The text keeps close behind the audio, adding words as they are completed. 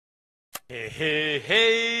Hey, hey,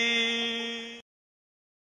 hey!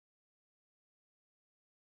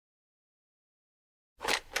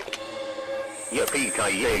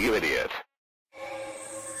 Yippee-ki-yay, you idiot!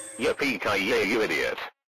 Yippee-ki-yay, you idiot!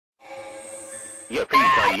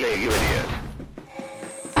 Yippee-ki-yay, you idiot!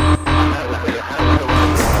 How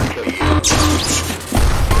kill you?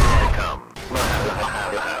 Here I come.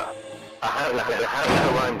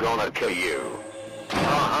 I'm gonna kill you. Ha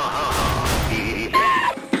ha ha ha. Hee hee hee.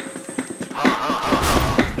 Ha ha ha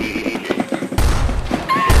ha. Hee hee hee.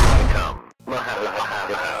 Here I come. Ha ha ha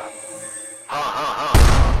ha.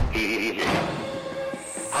 Hee hee hee.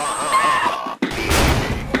 Ha ha ha ha. Hee hee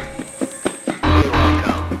hee. Here I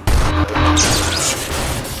come.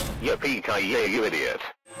 Yippee-ki-yay, you idiot!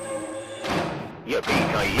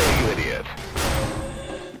 Yippee-ki-yay, you idiot!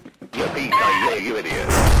 Yippee-ki-yay, you idiot!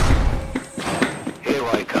 Here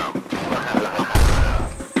I come.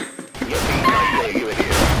 Yippee-ki-yay, you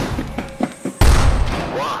idiot!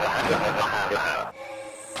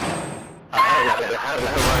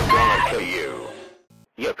 I'm gonna kill you.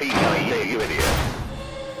 Yippee-ki-yay, you idiot!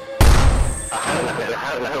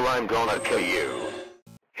 I'm gonna kill you.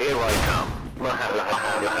 Here I come. I'm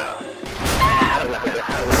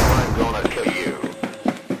gonna kill you.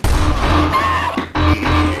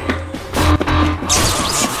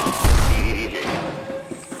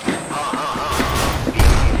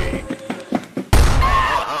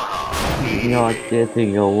 Not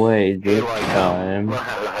getting away this time.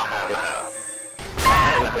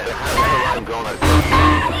 I'm gonna kill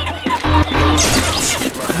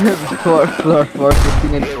you. Floor,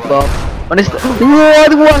 15 and 12. What is that?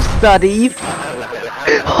 What was that, Eve?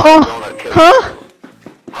 Huh?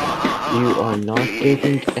 You are not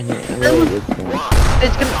getting anywhere this time.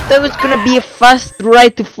 That was gonna be a fast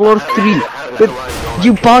ride to floor 3, but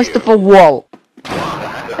you bounced off a wall.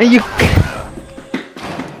 And you...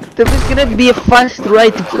 That was gonna be a fast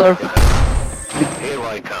ride to floor... Here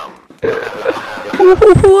I come.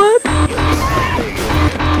 What?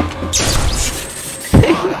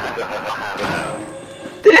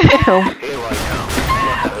 Damn! Here I come.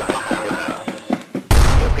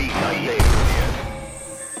 Yippee-ki-yay, idiot.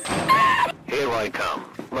 Here I come.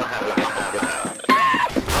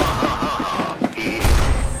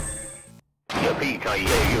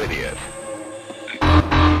 Yippee-ki-yay, you idiot.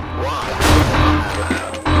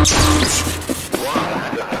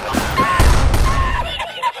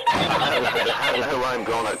 I'm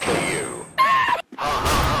gonna kill you. Ha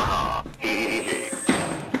ha ha ha. Hee hee hee.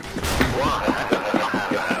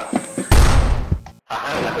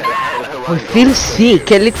 I feel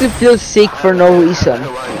sick. I literally feel sick for no reason. I'm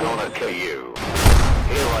gonna kill you.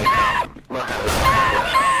 Here I come.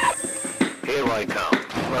 Here I come. Here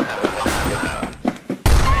I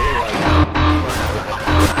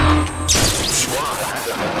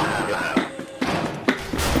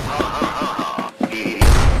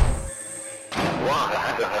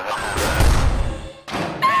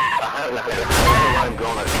I'm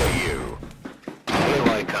gonna kill you. Here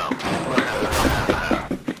I come.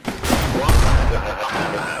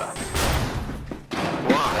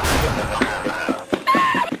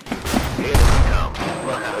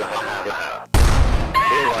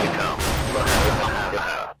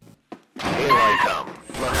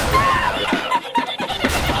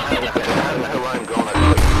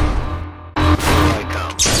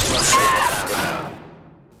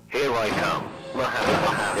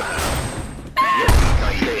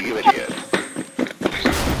 Yippee-ki-yay, you idiot.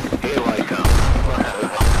 Here I come.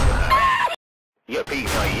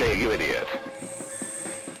 Yippee-ki-yay, you idiot.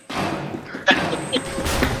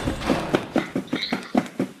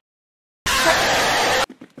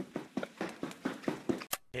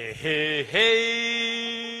 Hey, hey,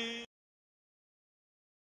 hey!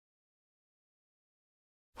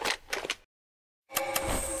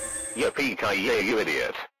 Yippee-ki-yay, you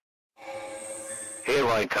idiot. Here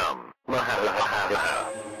I come.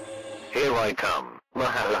 Here I come.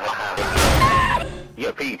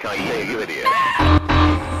 Yippee-ki-yay, you idiot.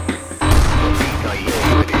 Yippee-ki-yay,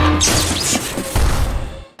 you idiot.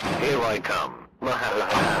 Here I come.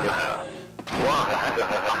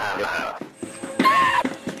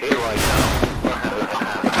 Here I come.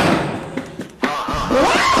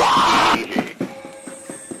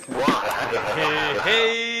 Hey,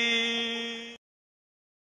 hey!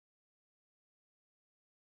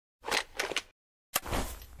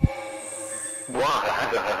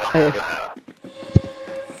 I'm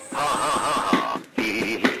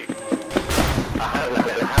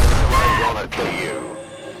gonna kill you.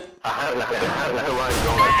 I'm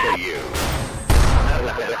gonna kill you.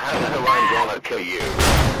 I'm gonna kill you.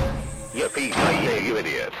 Yippee-ki-yay, you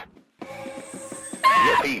idiot.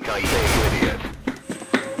 Yippee-ki-yay, you idiot.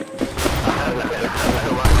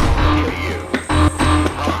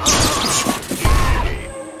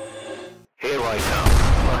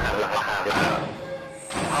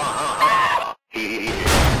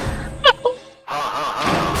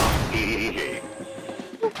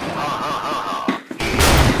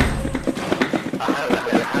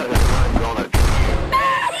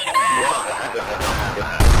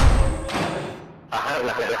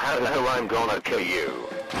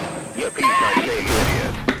 Yippee-ki-yay, you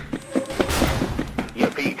idiot.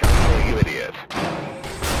 Yippee-ki-yay, you idiot.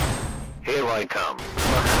 Here I come.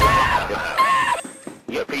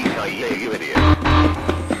 Yippee-ki-yay, you idiot.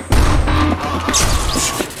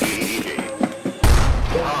 Easy.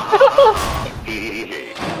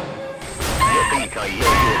 Easy.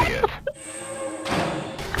 Yippee-ki-yay, you idiot.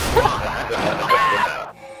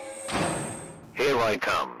 Here I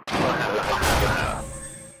come.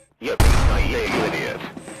 Yippee-ki-yay, you idiot.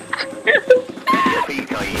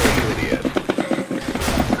 Yippee-ki-yay, you idiot.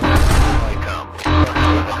 Here I come.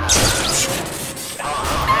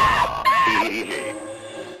 Easy.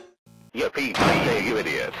 Yippee-ki-yay, you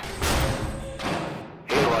idiot.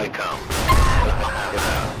 Here I come.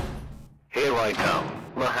 Here I come.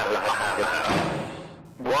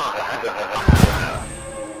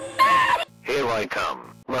 Here I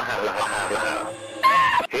come.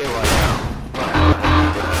 Here I come.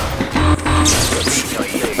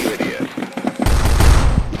 Yippee-ki-yay, you idiot.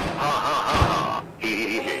 Ha ha ha ha. Hee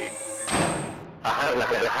hee hee.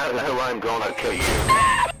 I'm gonna kill you.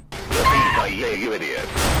 Yippee-ki-yay, you idiot.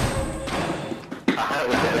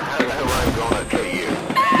 I'm gonna kill you.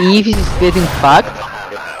 Eve is getting fucked.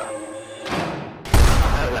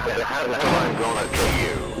 I'm gonna kill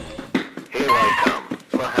you. Here I come.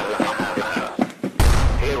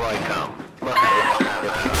 Here I come.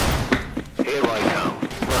 Here I come. Here I come.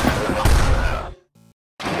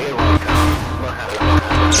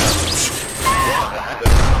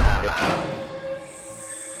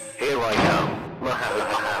 Here I come.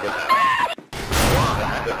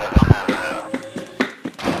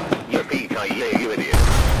 Yippee-ki-yay, you idiot.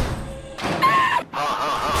 Ha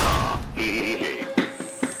ha ha ha. Hee hee hee.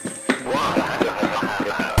 Ha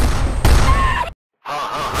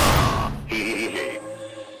ha ha. Hee hee hee.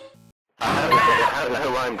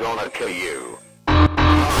 I'm gonna kill you.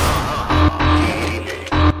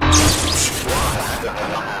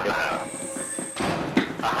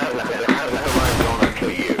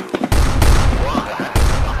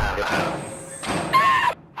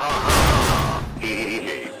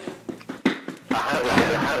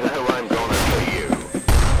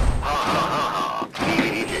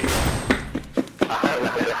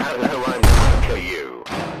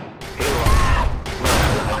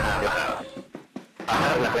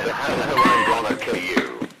 I'm gonna kill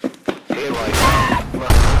you. Here I come.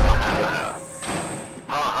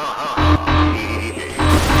 Ha ha ha. Hee hee.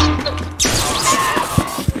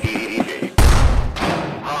 Hee.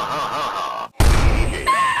 Ha ha ha. Hee.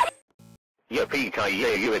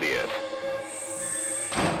 Yippee-ki-yay, you idiot.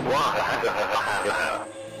 Ha ha ha.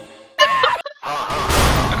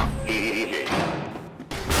 Hee.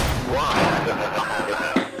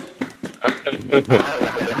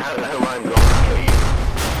 I'm gonna kill you.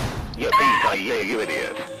 Yippee-ki-yay, you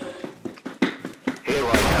idiot. Here I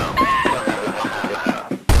come.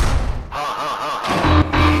 Ha ha ha ha.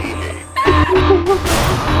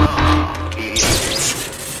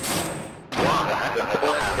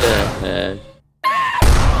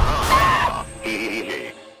 Hee.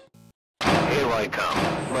 Hee. Here I come.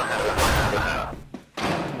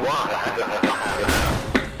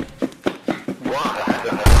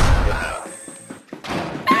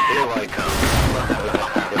 Here I come.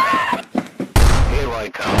 Here I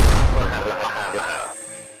come.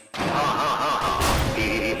 Ha ha ha ha.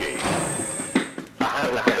 Hee hee.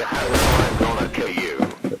 I'm gonna kill you.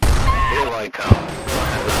 Here I come.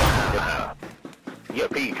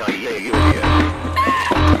 Yippee-ki-yay, you idiot.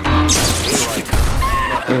 Here I come.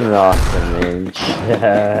 Lost an inch.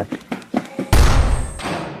 Here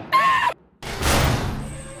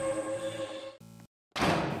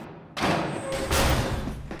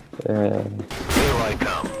I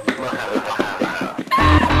come. Here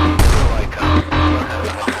I come.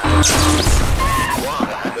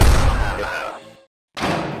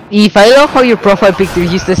 Eve, I love how your profile picture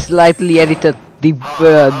uses the slightly edited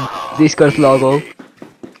Discord logo.